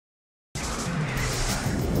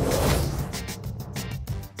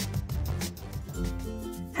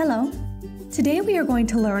Hello. Today we are going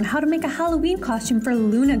to learn how to make a Halloween costume for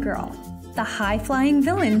Luna Girl, the high-flying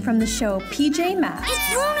villain from the show PJ Masks.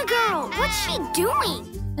 It's Luna Girl! What's she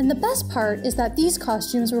doing? And the best part is that these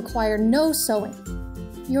costumes require no sewing.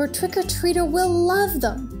 Your trick-or-treater will love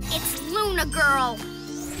them. It's Luna Girl!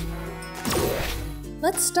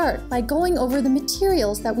 Let's start by going over the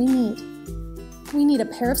materials that we need. We need a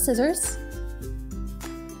pair of scissors,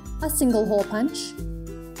 a single hole punch,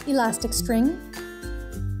 elastic string,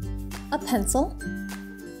 a pencil,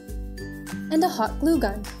 and a hot glue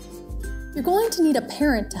gun. You're going to need a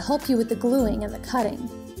parent to help you with the gluing and the cutting.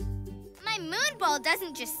 My moon ball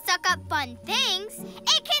doesn't just suck up fun things,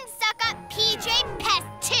 it can suck up PJ Pest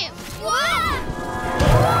too!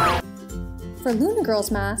 Whoa! For Luna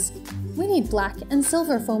Girl's mask, we need black and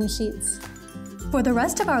silver foam sheets. For the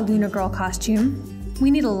rest of our Luna Girl costume,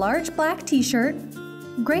 we need a large black t-shirt,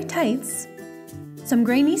 gray tights, some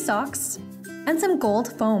gray knee socks, and some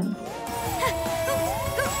gold foam.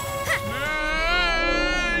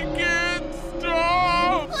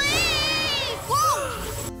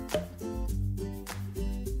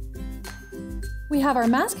 We have our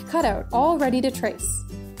mask cutout all ready to trace.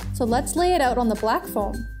 So let's lay it out on the black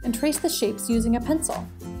foam and trace the shapes using a pencil.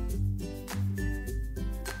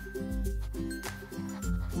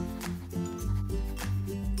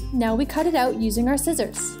 Now we cut it out using our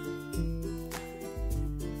scissors.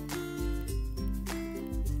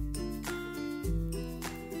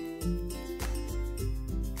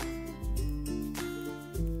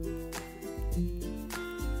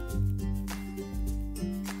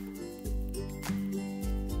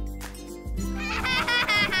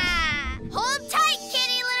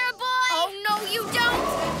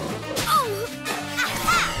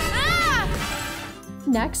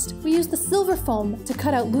 Next, we use the silver foam to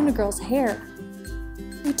cut out Luna Girl's hair.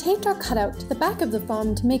 We taped our cutout to the back of the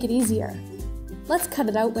foam to make it easier. Let's cut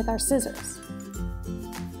it out with our scissors.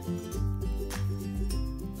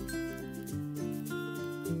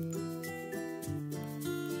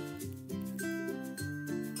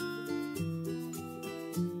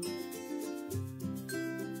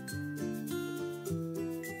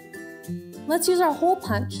 Let's use our hole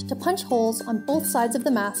punch to punch holes on both sides of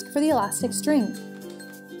the mask for the elastic string.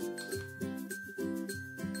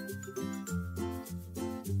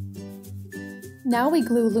 Now we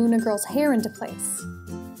glue Luna Girl's hair into place.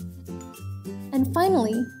 And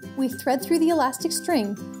finally, we thread through the elastic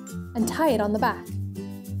string and tie it on the back.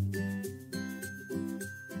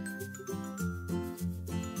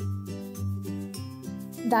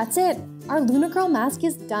 That's it! Our Luna Girl mask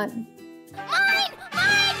is done. Mine!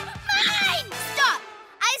 Mine! Mine! Stop!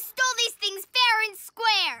 I stole these things fair and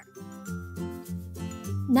square!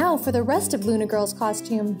 Now for the rest of Luna Girl's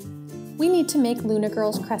costume. We need to make Luna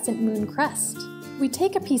Girl's crescent moon crest. We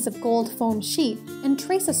take a piece of gold foam sheet and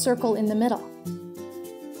trace a circle in the middle.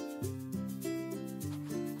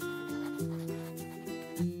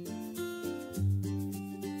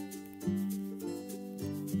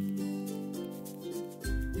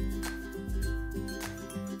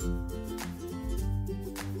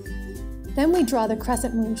 Then we draw the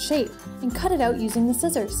crescent moon shape and cut it out using the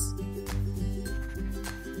scissors.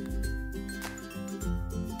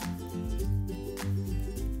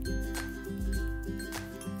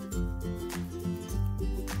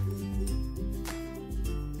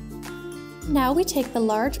 Now we take the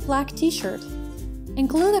large black t-shirt and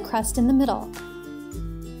glue the crest in the middle.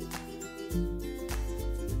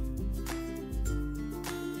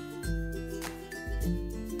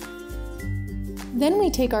 Then we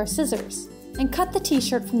take our scissors and cut the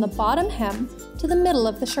t-shirt from the bottom hem to the middle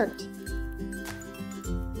of the shirt.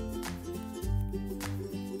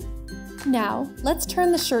 Now, let's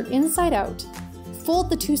turn the shirt inside out, fold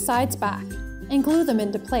the two sides back, and glue them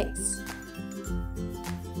into place.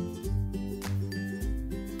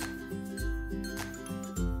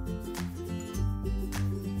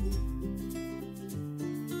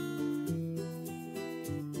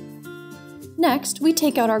 Next, we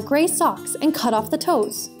take out our gray socks and cut off the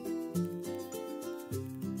toes.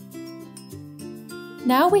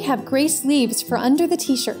 Now we have gray sleeves for under the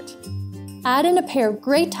t-shirt. Add in a pair of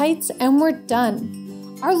gray tights and we're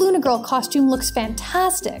done. Our Luna Girl costume looks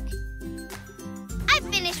fantastic. I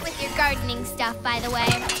finished with your gardening stuff, by the way.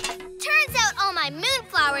 Turns out all my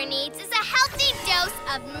moonflower needs is a healthy dose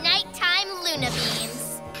of nighttime Luna beams.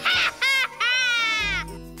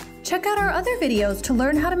 Check out our other videos to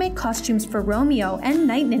learn how to make costumes for Romeo and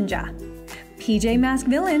Night Ninja. PJ Mask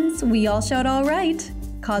villains, we all shout all right,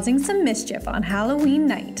 causing some mischief on Halloween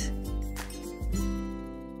night.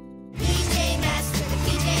 PJ Masks!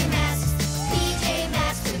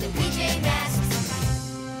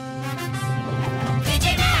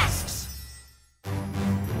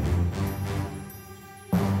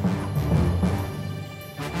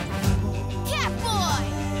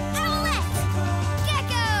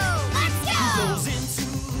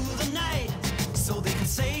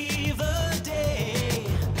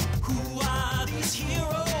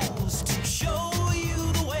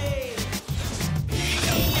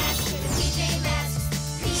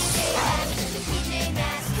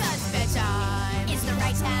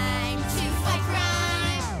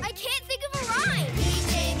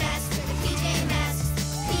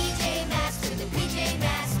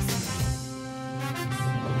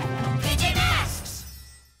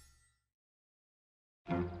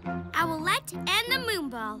 Owlette and the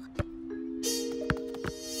Moonball.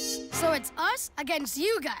 So it's us against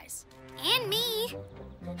you guys. And me.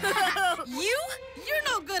 You? You're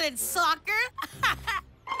no good at soccer.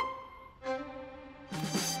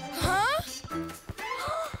 Huh?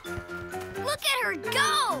 Look at her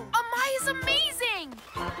go! Amaya's amazing!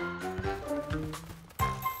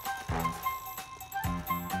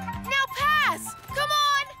 Now pass! Come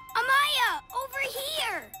on! Amaya, over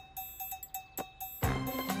here!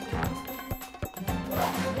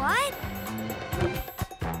 What?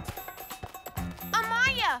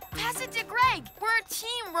 Amaya, pass it to Greg. We're a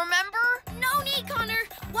team, remember? No need, Connor.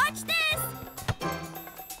 Watch this!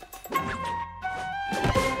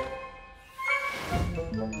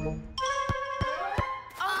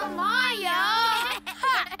 Amaya!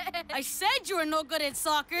 I said you were no good at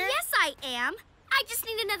soccer. Yes, I am. I just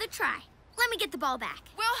need another try. Let me get the ball back.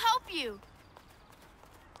 We'll help you.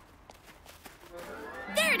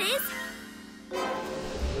 There it is.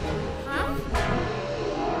 Huh?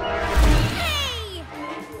 Hey!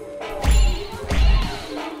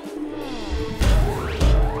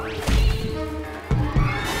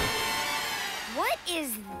 What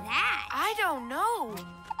is that? I don't know.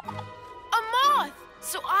 A moth!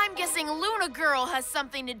 So I'm guessing Luna Girl has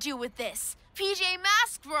something to do with this. PJ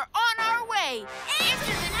Masks, we're on our way.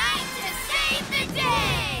 Into the night to save the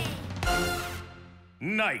day!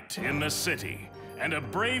 Night in the city, and a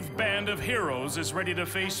brave band of heroes is ready to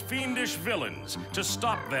face fiendish villains to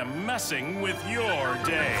stop them messing with your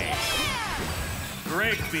day.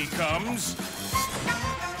 Greg becomes...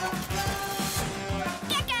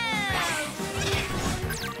 Gekko!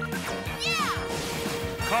 Yeah!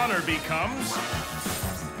 Connor becomes...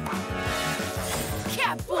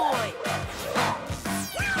 Catboy!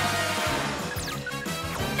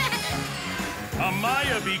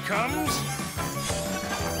 Amaya becomes...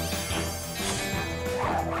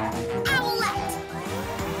 Owlette!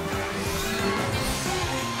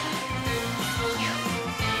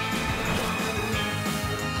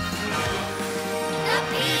 The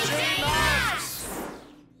PJ Masks!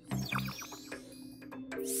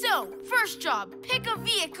 So, first job, pick a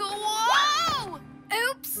vehicle. Whoa!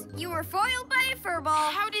 Oops, you were foiled by a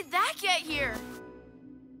furball. How did that get here?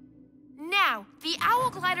 Now, the owl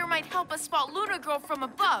glider might help us spot Luna Girl from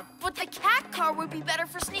above, but the cat car would be better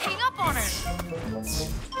for sneaking up on her.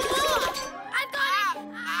 I've got it!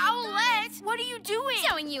 Owlette, what are you doing?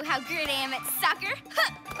 Showing you how great I am at soccer.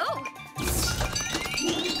 Huh. Oh.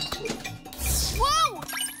 Whoa!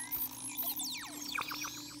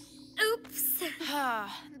 Oops.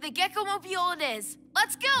 The Gekko-mobile it is.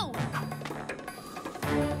 Let's go!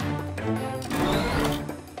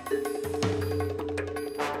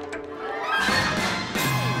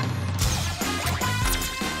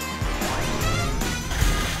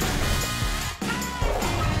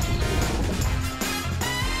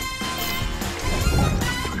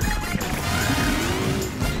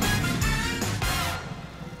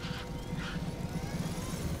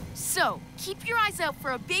 So, keep your eyes out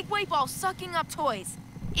for a big white ball sucking up toys.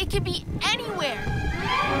 It could be anywhere.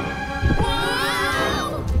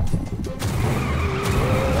 Whoa!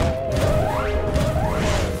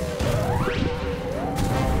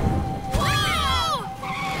 Whoa!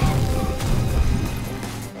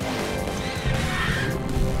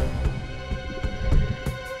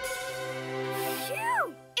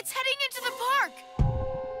 Phew! It's heading into the park.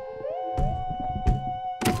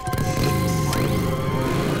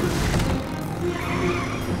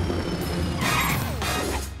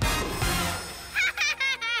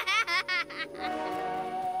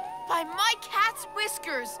 By my cat's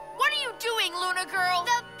whiskers. What are you doing, Luna Girl?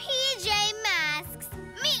 The PJ Masks.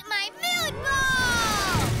 Meet my mood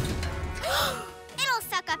ball! It'll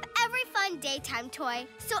suck up every fun daytime toy,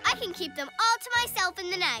 so I can keep them all to myself in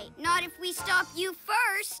the night. Not if we stop you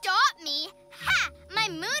first. Stop me? Ha! My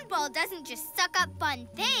moon ball doesn't just suck up fun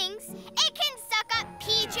things. It can suck up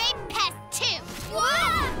PJ pests too.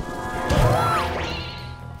 What?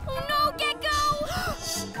 Oh no, Gekko! Huh?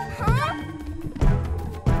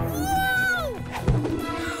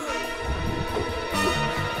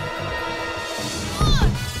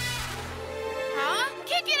 Huh?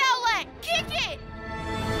 Kick it, Owlette! Kick it!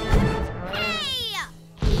 Hey!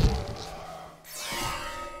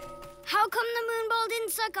 How come the moon ball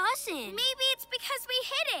didn't suck us in? Maybe it's because we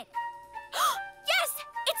hit it. Yes!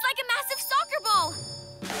 It's like a massive soccer ball!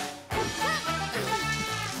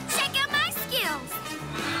 Check out my skills!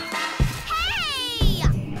 Hey!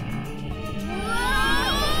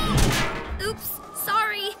 Whoa! Oops,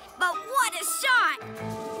 sorry, but what a shot!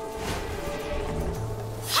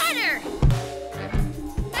 Header!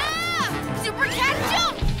 Ah! Super cat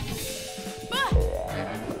jump!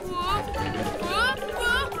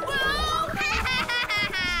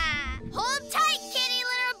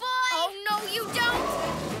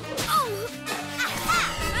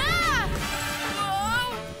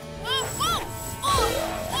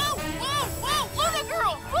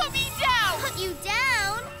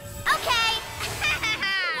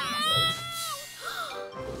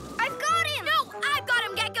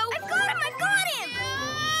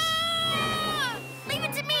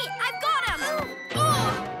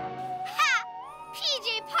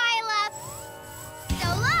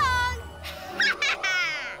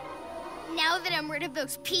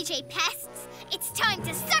 those PJ pests. It's time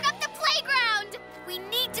to suck up the playground! We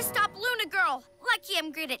need to stop Luna Girl. Lucky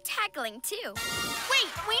I'm great at tackling, too. Wait,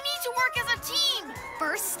 we need to work as a team.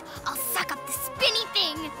 First, I'll suck up the spinny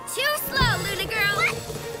thing. Too slow, Luna Girl.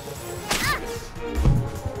 What?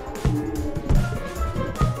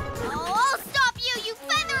 Oh, I'll stop you, you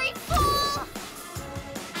feathery fool!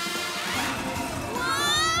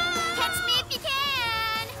 Whoa! Catch me if you can!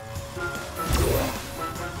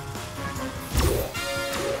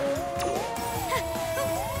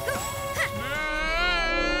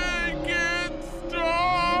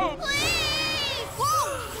 Please! Whoa!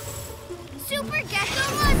 Super Gekko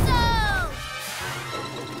muscles!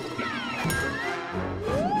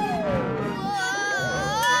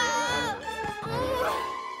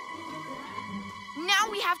 Now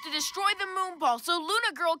we have to destroy the moon ball so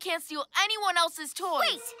Luna Girl can't steal anyone else's toys.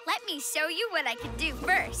 Wait, let me show you what I can do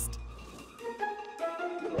first.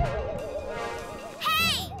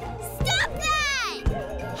 Hey! Stop that!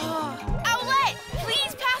 Owlette,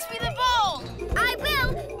 please pass me the ball. I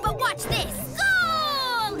will, but watch this.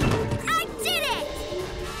 Goal! I did it!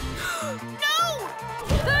 No!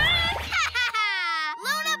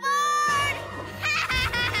 Luna bird!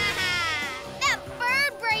 That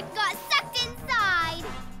bird brain got sucked inside.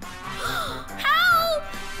 Help!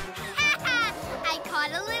 I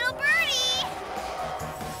caught a little birdie.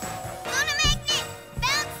 Luna magnet,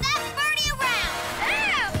 bounce that birdie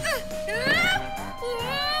around.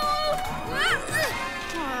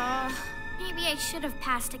 Maybe I should have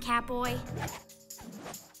passed to Catboy.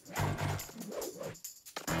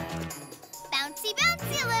 Bouncy,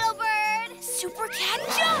 bouncy, little bird. Super cat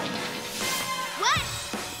jump! What?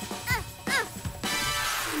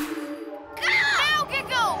 Now,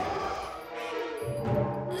 Gekko!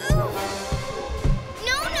 No,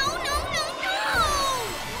 no, no, no, no!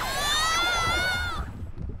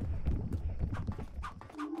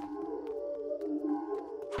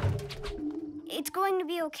 It's going to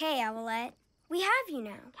be okay, Owlette. We have you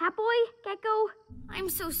now. Catboy, Gekko, I'm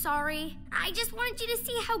so sorry. I just wanted you to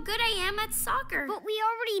see how good I am at soccer. But we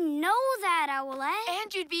already know that, Owlette.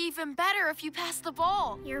 And you'd be even better if you passed the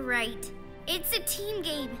ball. You're right. It's a team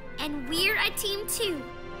game, and we're a team too.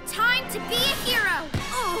 Time to be a hero.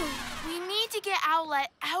 Oh. We need to get Owlette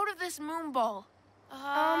out of this moon ball.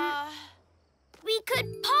 We could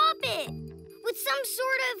pop it with some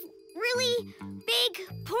sort of really big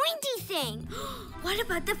pointy thing. What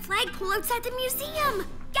about the flagpole outside the museum?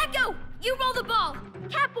 Gekko, you roll the ball.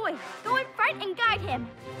 Catboy, go in front and guide him.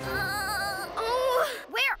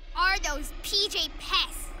 Where are those PJ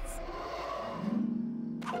pests?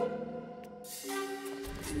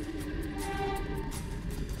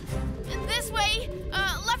 This way,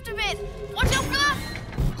 left a bit. Watch out for the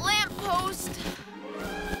lamppost.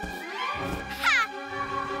 Ha!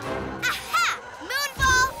 Aha!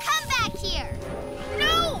 Moonball, come back here.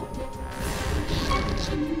 No!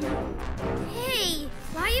 Hey,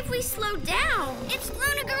 why have we slowed down? It's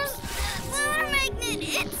Luna Girl's lunar magnet.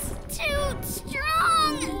 It's too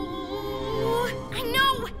strong. I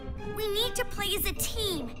know. We need to play as a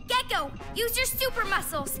team. Gekko, use your super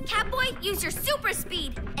muscles. Catboy, use your super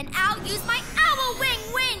speed. And I'll use my owl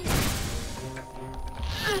wing wind.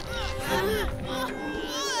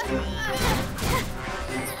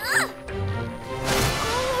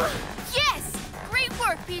 Yes! Great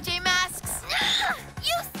work, PJ Masks.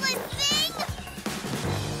 Useless thing!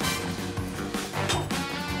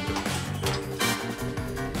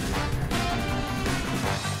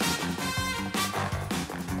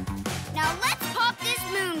 Now let's pop this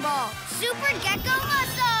moonball. Super Gekko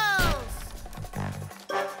muscles!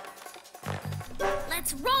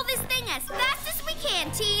 Let's roll this thing as fast as we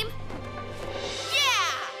can, team.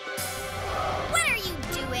 Yeah! What are you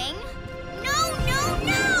doing? No, no,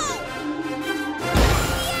 no!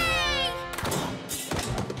 Yay!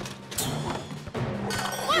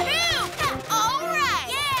 Woohoo! All right!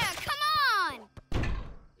 Yeah, come on!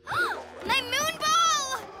 My moonball!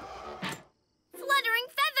 Fluttering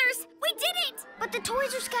feathers, we did it! But the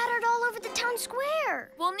toys are scattered all over the town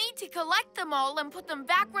square. We'll need to collect them all and put them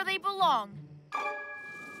back where they belong.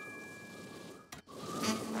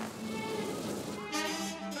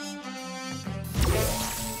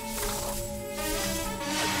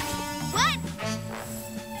 What?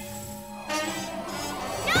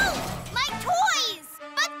 No! My toys!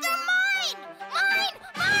 But they're mine! Mine!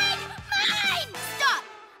 Mine! Mine! Stop!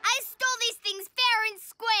 I stole these things fair and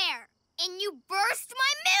square. And you burst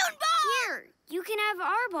my moonball! Here, you can have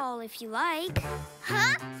our ball if you like.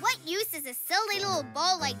 Huh? What use is a silly little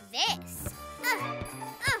ball like this?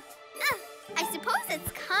 I suppose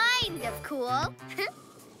it's kind of cool.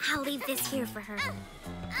 I'll leave this here for her.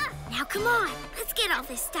 Now come on, let's get all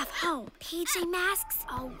this stuff home. PJ Masks,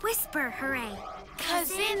 I'll whisper hooray.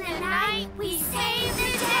 'Cause in the night, we save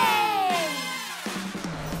the day!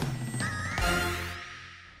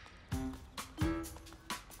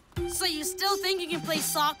 So you still think you can play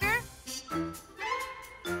soccer?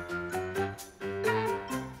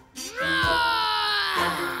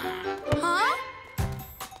 Huh?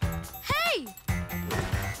 Hey!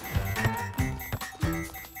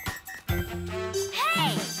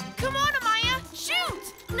 Hey! Come on, Amaya!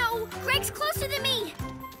 Shoot! No, Greg's closer than me.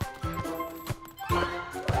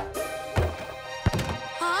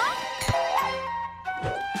 Huh?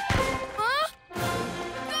 Huh?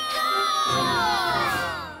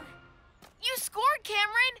 You scored,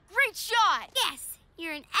 Cameron! Great shot! Yes,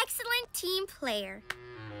 you're an excellent team player.